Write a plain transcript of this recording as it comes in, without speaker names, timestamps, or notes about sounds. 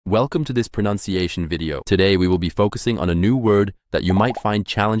Welcome to this pronunciation video. Today we will be focusing on a new word that you might find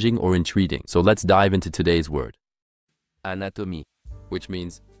challenging or intriguing. So let's dive into today's word. Anatomie, which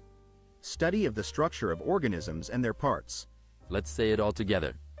means study of the structure of organisms and their parts. let's say it all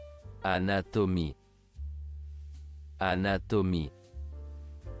together. Anatomie. Anatomie.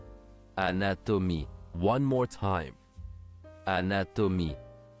 Anatomie. One more time. Anatomie.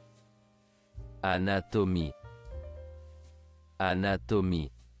 Anatomie. Anatomie.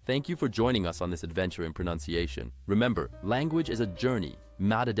 Thank you for joining us on this adventure in pronunciation. Remember, language is a journey,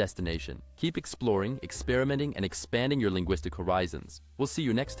 not a destination. Keep exploring, experimenting, and expanding your linguistic horizons. We'll see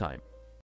you next time.